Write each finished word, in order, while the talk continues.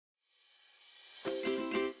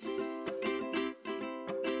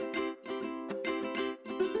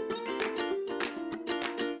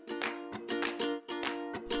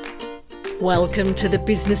Welcome to the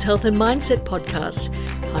Business Health and Mindset Podcast.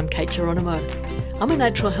 I'm Kate Geronimo. I'm a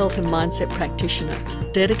natural health and mindset practitioner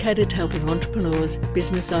dedicated to helping entrepreneurs,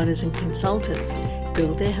 business owners and consultants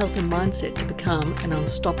build their health and mindset to become an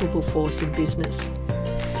unstoppable force in business.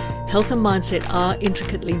 Health and mindset are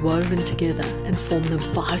intricately woven together and form the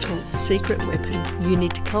vital secret weapon you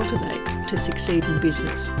need to cultivate to succeed in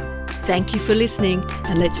business. Thank you for listening,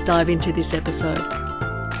 and let's dive into this episode.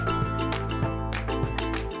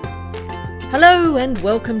 Hello and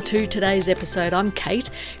welcome to today's episode. I'm Kate.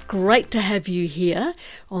 Great to have you here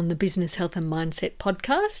on the Business Health and Mindset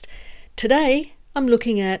Podcast. Today I'm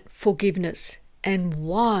looking at forgiveness and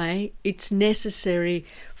why it's necessary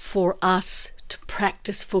for us to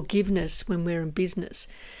practice forgiveness when we're in business.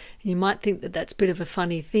 You might think that that's a bit of a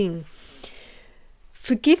funny thing.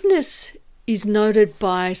 Forgiveness is noted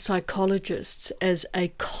by psychologists as a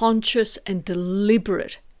conscious and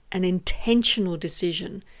deliberate and intentional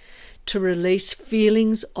decision to release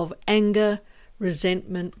feelings of anger,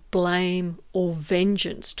 resentment, blame, or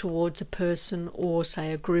vengeance towards a person or,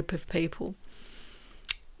 say, a group of people.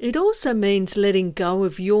 It also means letting go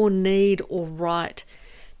of your need or right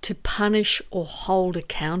to punish or hold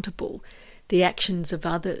accountable the actions of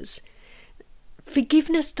others.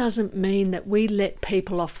 Forgiveness doesn't mean that we let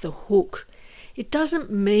people off the hook. It doesn't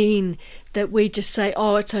mean that we just say,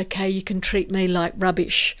 oh, it's okay, you can treat me like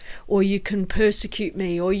rubbish, or you can persecute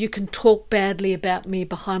me, or you can talk badly about me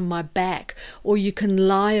behind my back, or you can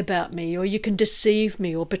lie about me, or you can deceive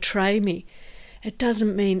me or betray me. It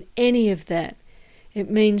doesn't mean any of that. It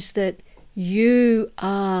means that you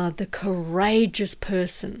are the courageous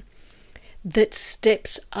person that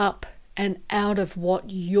steps up and out of what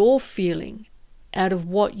you're feeling, out of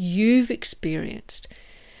what you've experienced,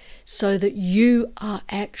 so that you are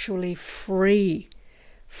actually free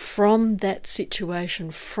from that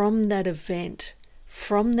situation, from that event,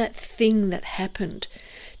 from that thing that happened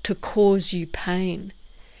to cause you pain.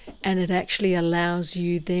 And it actually allows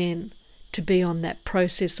you then to be on that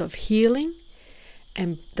process of healing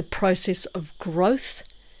and the process of growth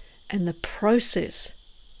and the process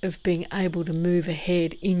of being able to move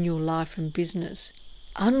ahead in your life and business.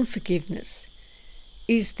 Unforgiveness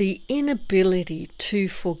is the inability to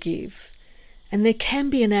forgive. And there can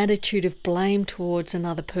be an attitude of blame towards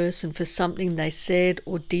another person for something they said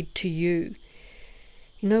or did to you.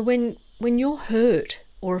 You know, when you're hurt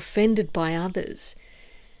or offended by others,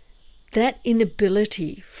 that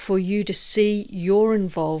inability for you to see your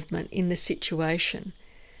involvement in the situation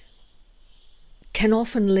can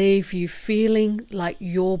often leave you feeling like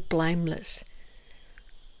you're blameless.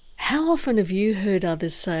 How often have you heard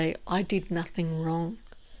others say, I did nothing wrong?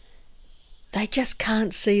 They just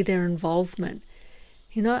can't see their involvement.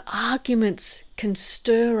 You know, arguments can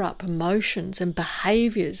stir up emotions and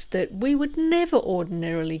behaviours that we would never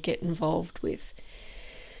ordinarily get involved with.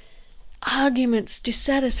 Arguments,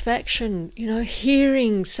 dissatisfaction,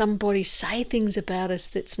 hearing somebody say things about us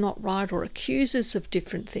that's not right or accuse us of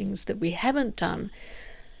different things that we haven't done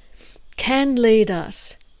can lead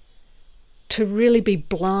us to really be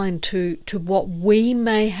blind to what we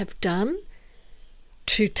may have done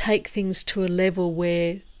to take things to a level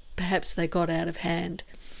where perhaps they got out of hand.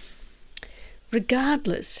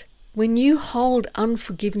 Regardless, when you hold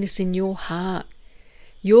unforgiveness in your heart,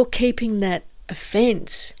 you're keeping that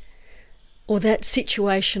offence or that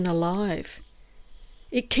situation alive.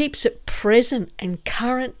 It keeps it present and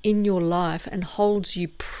current in your life and holds you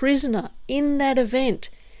prisoner in that event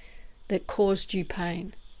that caused you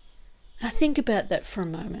pain. Now think about that for a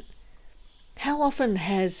moment. How often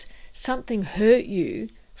has something hurt you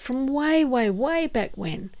from way, way, way back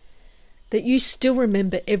when that you still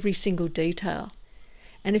remember every single detail?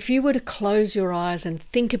 And if you were to close your eyes and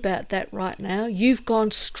think about that right now, you've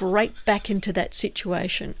gone straight back into that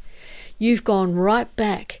situation. You've gone right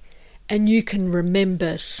back and you can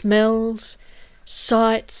remember smells,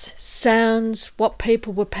 sights, sounds, what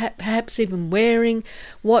people were perhaps even wearing,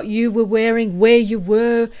 what you were wearing, where you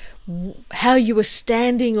were, how you were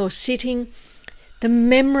standing or sitting. The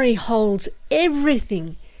memory holds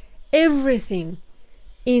everything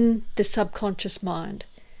in the subconscious mind.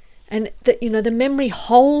 And the memory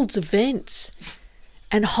holds events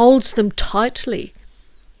and holds them tightly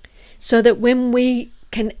so that when we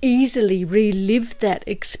can easily relive that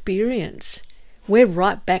experience, we're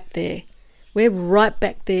right back there. We're right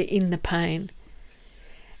back there in the pain.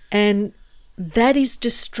 And that is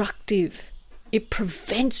destructive. It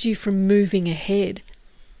prevents you from moving ahead.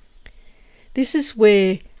 This is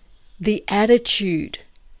where the attitude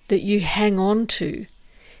that you hang on to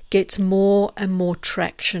gets more and more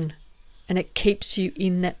traction, and it keeps you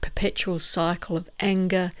in that perpetual cycle of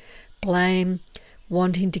anger, blame,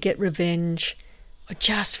 wanting to get revenge, or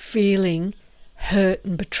just feeling hurt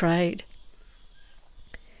and betrayed.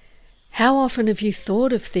 How often have you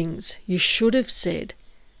thought of things you should have said?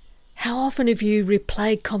 How often have you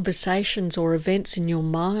replayed conversations or events in your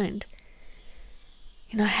mind?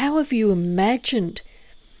 How have you imagined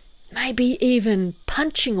maybe even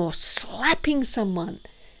punching or slapping someone?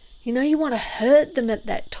 You want to hurt them at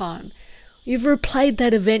that time. You've replayed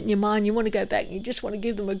that event in your mind. You want to go back and you just want to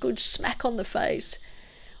give them a good smack on the face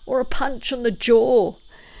or a punch on the jaw.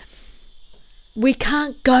 We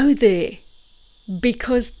can't go there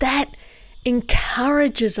because that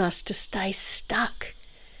encourages us to stay stuck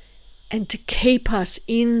and to keep us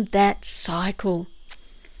in that cycle.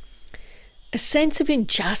 A sense of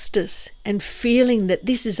injustice and feeling that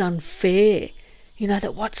this is unfair,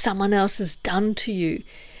 that what someone else has done to you,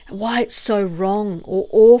 why it's so wrong or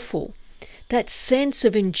awful. That sense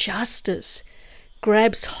of injustice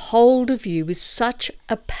grabs hold of you with such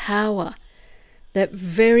a power that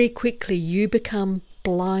very quickly you become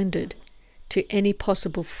blinded to any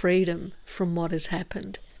possible freedom from what has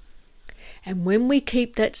happened. And when we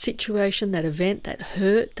keep that situation, that event, that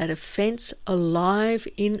hurt, that offence alive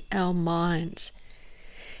in our minds,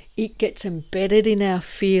 it gets embedded in our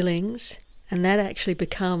feelings, and that actually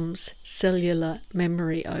becomes cellular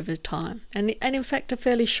memory over time. And in fact, a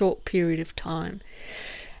fairly short period of time.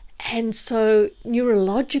 And so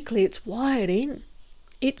neurologically, it's wired in.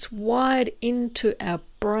 It's wired into our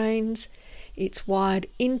brains. It's wired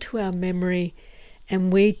into our memory.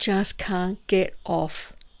 And we just can't get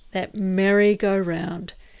off that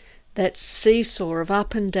merry-go-round, that seesaw of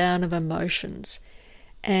up and down of emotions.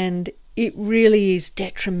 And it really is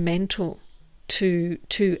detrimental to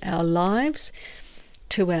our lives,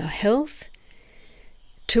 to our health,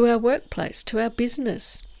 to our workplace, to our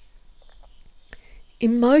business.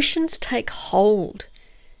 Emotions take hold,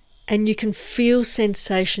 and you can feel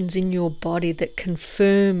sensations in your body that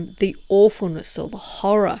confirm the awfulness or the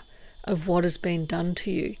horror of what has been done to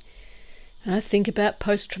you. And I think about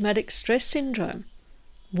post-traumatic stress syndrome.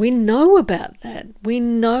 We know about that. We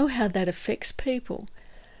know how that affects people.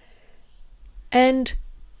 And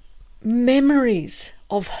memories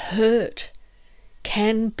of hurt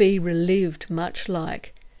can be relived, much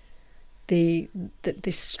like the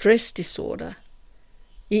stress disorder.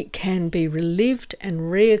 It can be relived and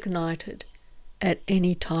reignited at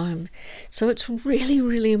any time. So it's really,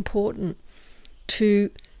 really important to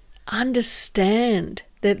understand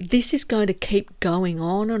that this is going to keep going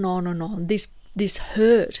on and on and on. This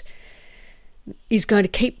hurt is going to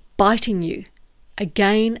keep biting you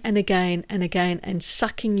again and again and again and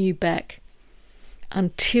sucking you back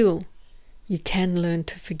until you can learn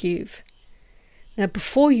to forgive. Now,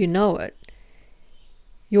 before you know it,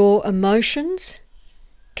 your emotions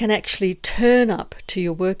can actually turn up to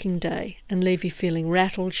your working day and leave you feeling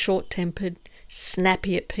rattled, short-tempered,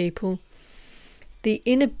 snappy at people. The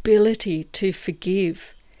inability to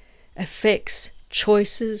forgive affects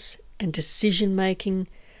choices and decision-making,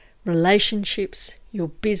 relationships, your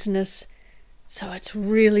business. So it's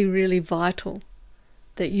really, really vital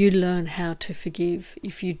that you learn how to forgive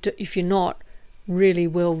if you're not really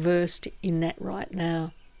well versed in that right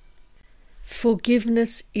now.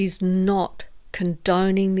 Forgiveness is not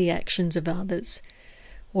condoning the actions of others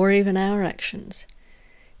or even our actions.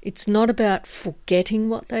 It's not about forgetting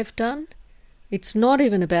what they've done. It's not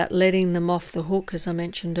even about letting them off the hook, as I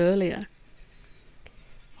mentioned earlier.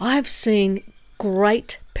 I've seen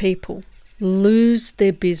great people lose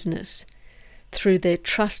their business through their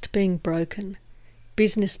trust being broken,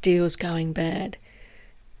 business deals going bad,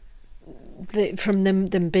 from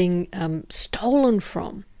them being stolen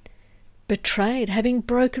from, betrayed, having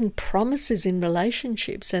broken promises in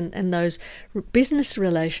relationships and those business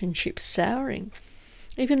relationships souring,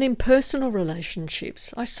 even in personal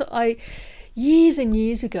relationships. Years and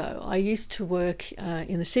years ago, I used to work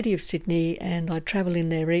in the city of Sydney, and I'd travel in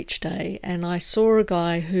there each day, and I saw a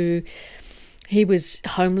guy he was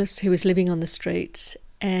homeless, he was living on the streets,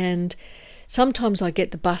 and sometimes I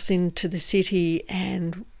get the bus into the city,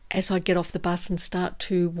 and as I get off the bus and start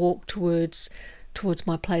to walk towards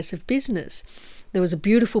my place of business, there was a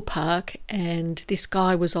beautiful park, and this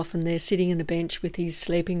guy was often there sitting on a bench with his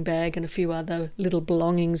sleeping bag and a few other little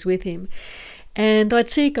belongings with him. And I'd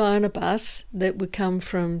see a guy on a bus that would come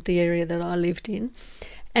from the area that I lived in,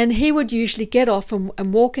 and he would usually get off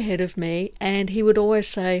and walk ahead of me, and he would always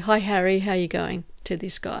say, "Hi Harry, how you going?" to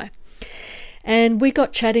this guy. And we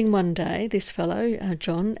got chatting one day, this fellow,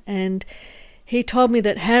 John, and he told me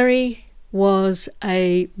that Harry was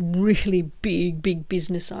a really big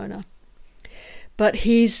business owner. But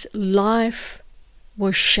his life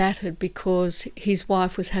was shattered because his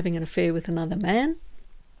wife was having an affair with another man,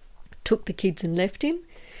 took the kids and left him,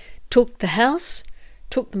 took the house,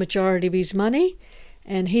 took the majority of his money,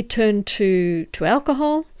 and he turned to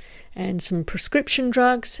alcohol and some prescription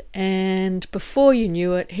drugs, and before you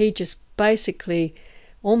knew it, he just basically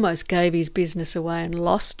almost gave his business away and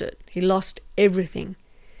lost it. He lost everything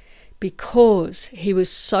because he was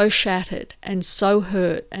so shattered and so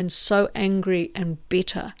hurt and so angry and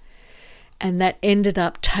bitter, and that ended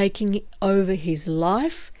up taking over his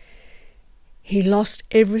life. He lost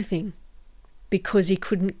everything because he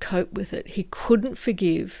couldn't cope with it. He couldn't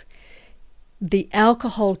forgive. The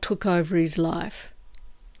alcohol took over his life.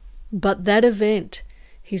 But that event,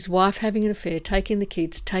 his wife having an affair, taking the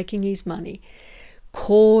kids, taking his money,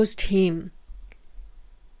 caused him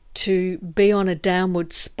to be on a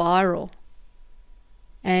downward spiral.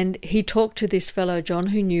 And he talked to this fellow, John,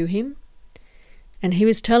 who knew him, and he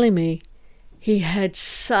was telling me he had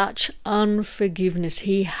such unforgiveness.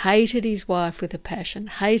 He hated his wife with a passion,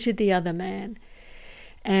 hated the other man,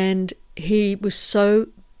 and he was so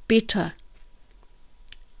bitter.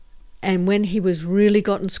 And when he was really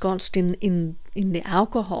got ensconced in the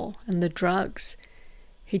alcohol and the drugs,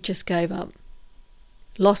 he just gave up,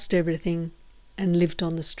 lost everything, and lived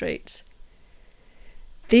on the streets.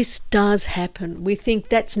 This does happen. We think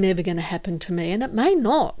that's never going to happen to me, and it may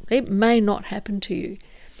not. It may not happen to you.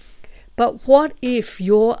 But what if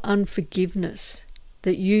your unforgiveness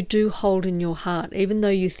that you do hold in your heart, even though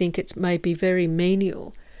you think it's maybe very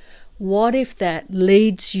menial, what if that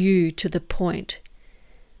leads you to the point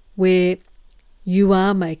where you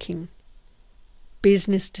are making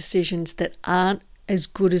business decisions that aren't as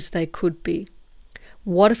good as they could be?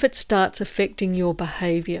 What if it starts affecting your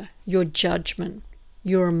behavior, your judgment,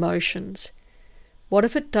 your emotions? What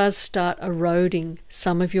if it does start eroding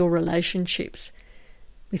some of your relationships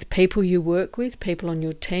with people you work with, people on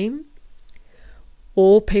your team,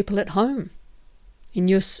 or people at home, in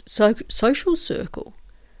your social circle?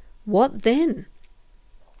 What then?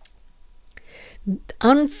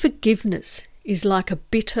 Unforgiveness is like a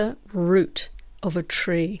bitter root of a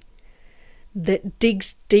tree that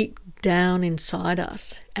digs deep down inside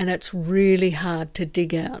us, and it's really hard to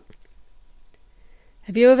dig out.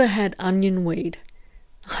 Have you ever had onion weed?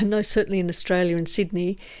 I know certainly in Australia and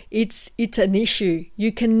Sydney, it's an issue.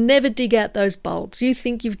 You can never dig out those bulbs. You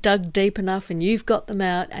think you've dug deep enough and you've got them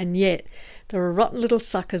out, and yet the rotten little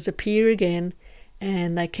suckers appear again,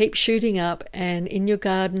 and they keep shooting up, and in your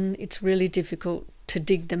garden it's really difficult to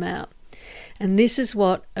dig them out. And this is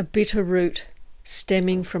what a bitter root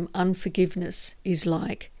stemming from unforgiveness is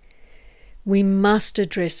like. We must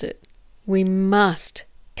address it. We must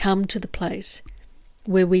come to the place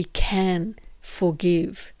where we can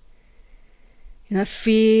forgive.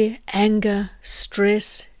 Fear, anger,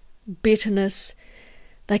 stress, bitterness,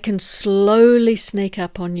 they can slowly sneak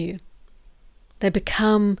up on you. They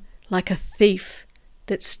become like a thief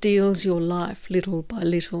that steals your life little by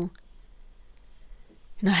little.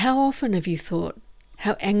 How often have you thought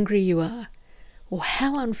how angry you are, or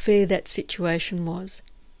how unfair that situation was?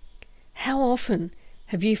 How often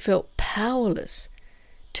have you felt powerless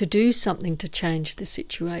to do something to change the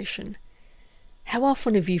situation? How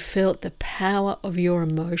often have you felt the power of your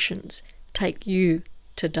emotions take you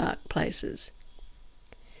to dark places?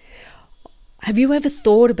 Have you ever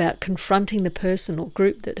thought about confronting the person or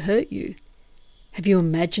group that hurt you? Have you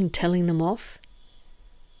imagined telling them off?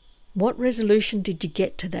 What resolution did you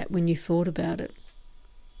get to that when you thought about it?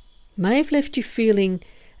 May have left you feeling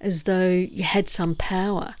as though you had some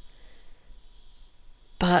power,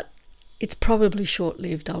 but it's probably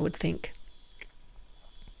short-lived, I would think.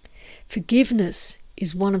 Forgiveness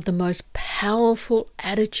is one of the most powerful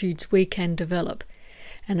attitudes we can develop,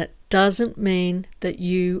 and it doesn't mean that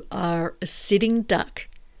you are a sitting duck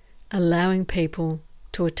allowing people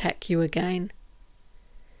to attack you again.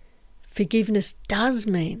 Forgiveness does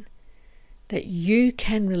mean that you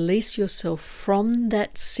can release yourself from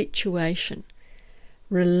that situation,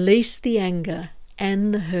 release the anger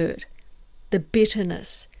and the hurt, the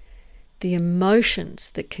bitterness, the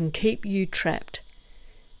emotions that can keep you trapped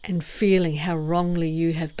and feeling how wrongly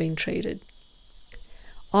you have been treated.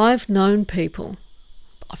 I've known people,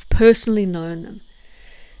 I've personally known them,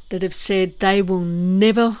 that have said they will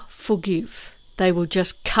never forgive. They will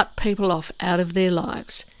just cut people off out of their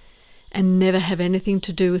lives and never have anything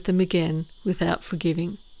to do with them again without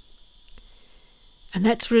forgiving. And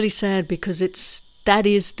that's really sad, because that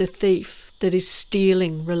is the thief that is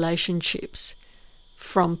stealing relationships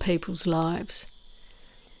from people's lives.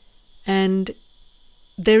 And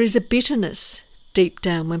there is a bitterness deep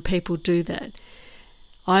down when people do that.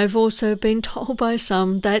 I've also been told by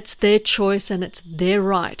some that's their choice and it's their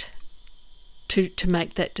right to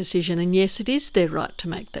make that decision. And yes, it is their right to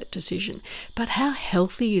make that decision. But how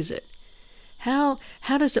healthy is it? How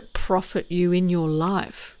does it profit you in your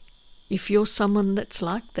life if you're someone that's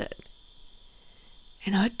like that?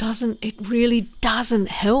 It really doesn't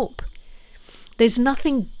help. There's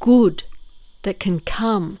nothing good that can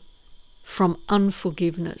come from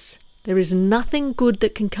unforgiveness. There is nothing good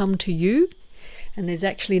that can come to you, and there's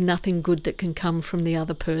actually nothing good that can come from the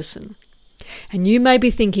other person. And you may be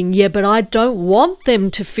thinking, yeah, but I don't want them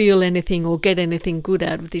to feel anything or get anything good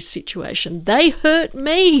out of this situation. They hurt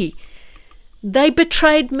me. They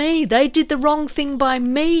betrayed me. They did the wrong thing by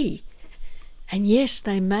me. And yes,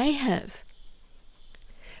 they may have.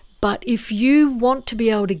 But if you want to be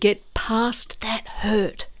able to get past that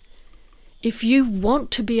hurt, if you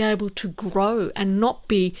want to be able to grow and not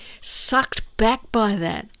be sucked back by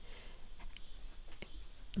that,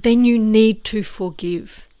 then you need to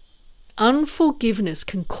forgive. Unforgiveness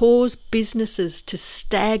can cause businesses to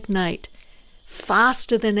stagnate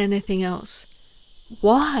faster than anything else.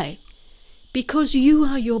 Why? Because you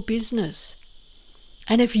are your business.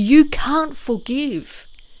 And if you can't forgive,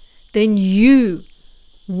 then you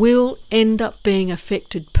will end up being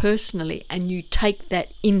affected personally, and you take that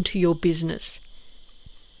into your business.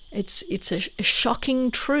 It's a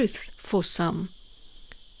shocking truth for some,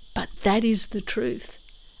 but that is the truth.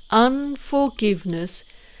 Unforgiveness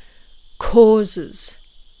causes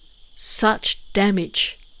such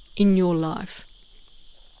damage in your life.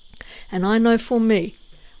 And I know for me,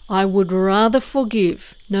 I would rather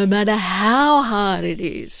forgive, no matter how hard it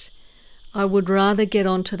is. I would rather get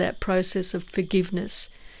onto that process of forgiveness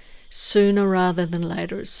sooner rather than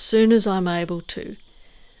later, as soon as I'm able to,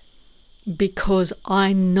 because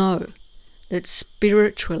I know that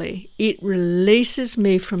spiritually it releases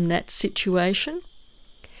me from that situation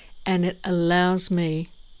and it allows me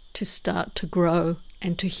to start to grow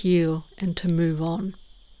and to heal and to move on.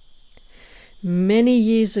 Many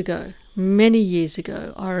years ago,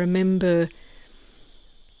 I remember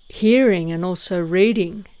hearing and also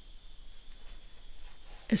reading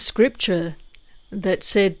a scripture that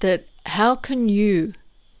said that how can you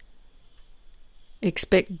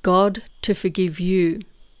expect God to forgive you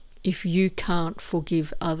if you can't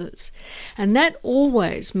forgive others? And that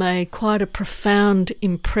always made quite a profound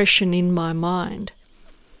impression in my mind.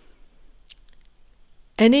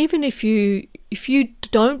 And even if you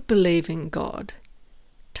don't believe in God,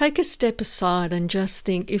 take a step aside and just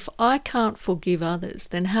think, if I can't forgive others,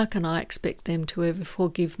 then how can I expect them to ever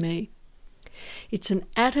forgive me? It's an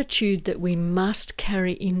attitude that we must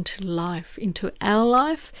carry into life, into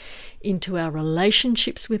our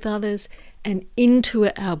relationships with others, and into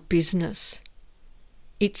our business.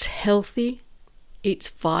 It's healthy, it's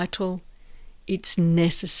vital, it's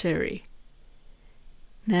necessary.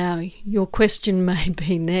 Now, your question may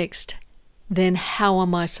be next, then how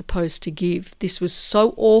am I supposed to give? This was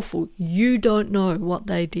so awful, you don't know what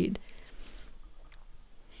they did.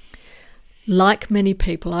 Like many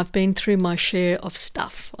people, I've been through my share of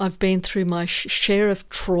stuff. I've been through my share of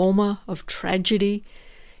trauma, of tragedy.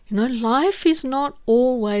 Life is not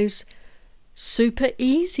always super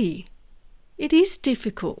easy. It is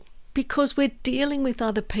difficult because we're dealing with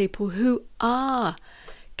other people who are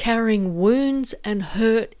carrying wounds and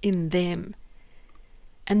hurt in them.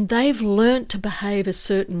 And they've learnt to behave a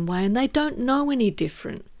certain way and they don't know any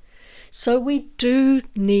different. So we do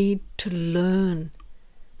need to learn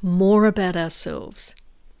more about ourselves,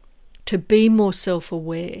 to be more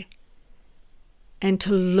self-aware, and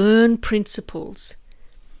to learn principles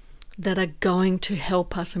that are going to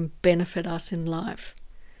help us and benefit us in life.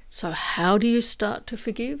 So how do you start to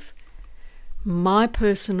forgive? My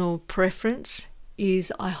personal preference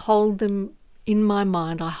is I hold them in my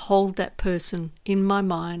mind. I hold that person in my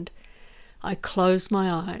mind. I close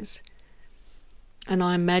my eyes and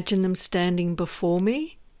I imagine them standing before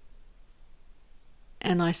me,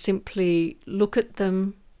 and I simply look at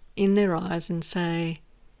them in their eyes and say,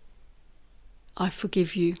 I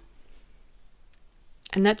forgive you.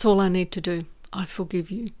 And that's all I need to do. I forgive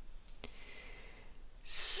you.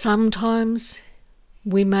 Sometimes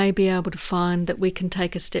we may be able to find that we can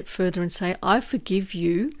take a step further and say, I forgive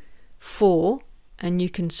you for, and you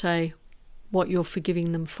can say what you're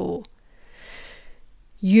forgiving them for.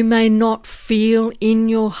 You may not feel in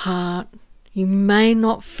your heart, you may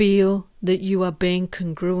not feel that you are being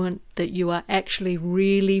congruent, that you are actually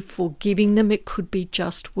really forgiving them. It could be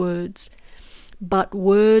just words. But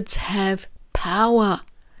words have power.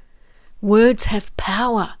 Words have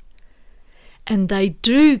power. And they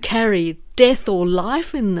do carry death or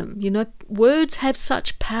life in them. You know, words have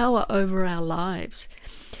such power over our lives.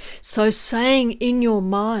 So saying in your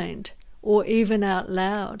mind or even out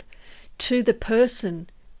loud to the person,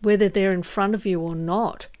 whether they're in front of you or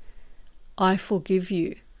not, I forgive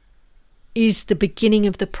you, is the beginning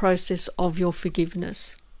of the process of your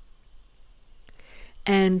forgiveness.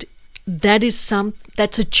 And that's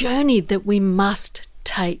a journey that we must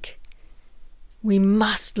take. We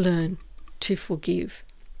must learn to forgive.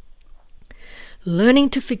 Learning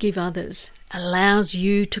to forgive others allows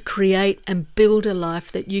you to create and build a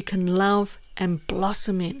life that you can love and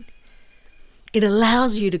blossom in. It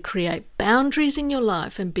allows you to create boundaries in your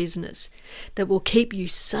life and business that will keep you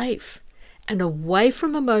safe and away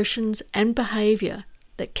from emotions and behavior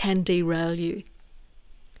that can derail you.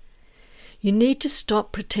 You need to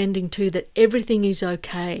stop pretending too that everything is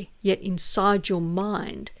okay, yet inside your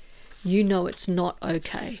mind, you know it's not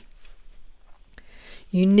okay.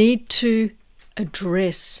 You need to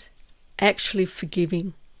address actually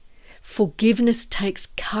forgiving. Forgiveness takes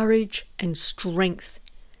courage and strength.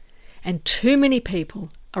 And too many people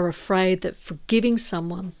are afraid that forgiving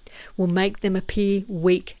someone will make them appear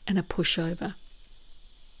weak and a pushover.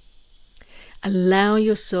 Allow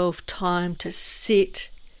yourself time to sit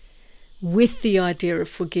with the idea of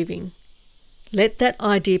forgiving. Let that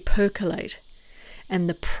idea percolate. And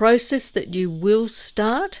the process that you will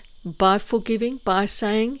start by forgiving, by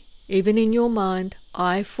saying, even in your mind,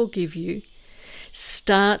 I forgive you,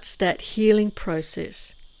 starts that healing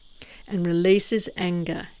process and releases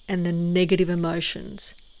anger and the negative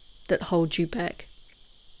emotions that hold you back.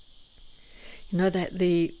 You know that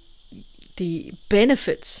the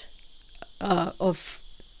benefits of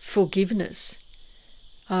forgiveness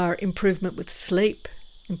are improvement with sleep,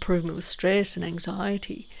 improvement with stress and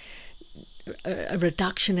anxiety, a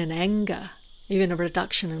reduction in anger, even a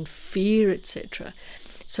reduction in fear, etc.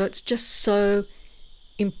 So it's just so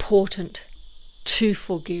important to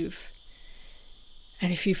forgive.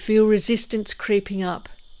 And if you feel resistance creeping up,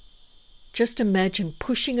 just imagine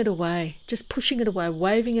pushing it away,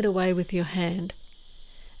 waving it away with your hand,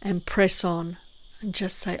 and press on and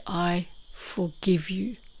just say, I forgive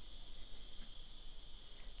you.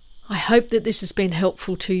 I hope that this has been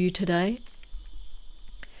helpful to you today.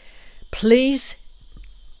 Please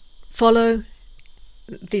follow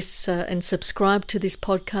this and subscribe to this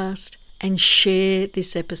podcast and share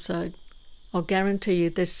this episode. I'll guarantee you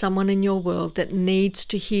there's someone in your world that needs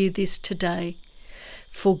to hear this today.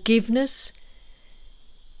 Forgiveness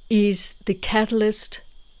is the catalyst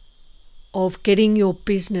of getting your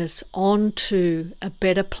business onto a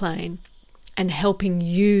better plane and helping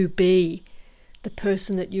you be the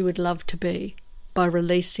person that you would love to be by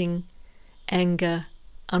releasing anger,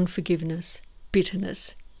 unforgiveness,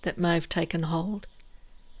 bitterness that may have taken hold.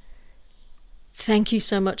 Thank you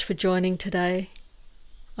so much for joining today.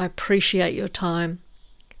 I appreciate your time.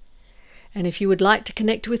 And if you would like to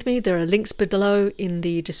connect with me, there are links below in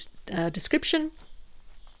the description.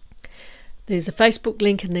 There's a Facebook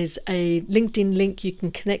link and there's a LinkedIn link. You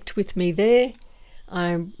can connect with me there.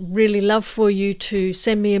 I really love for you to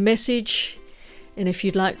send me a message. And if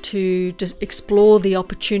you'd like to just explore the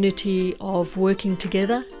opportunity of working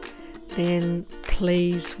together, then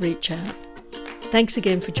please reach out. Thanks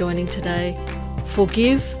again for joining today.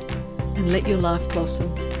 Forgive and let your life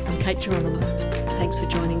blossom. I'm Kate Geronimo. Thanks for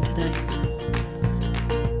joining today.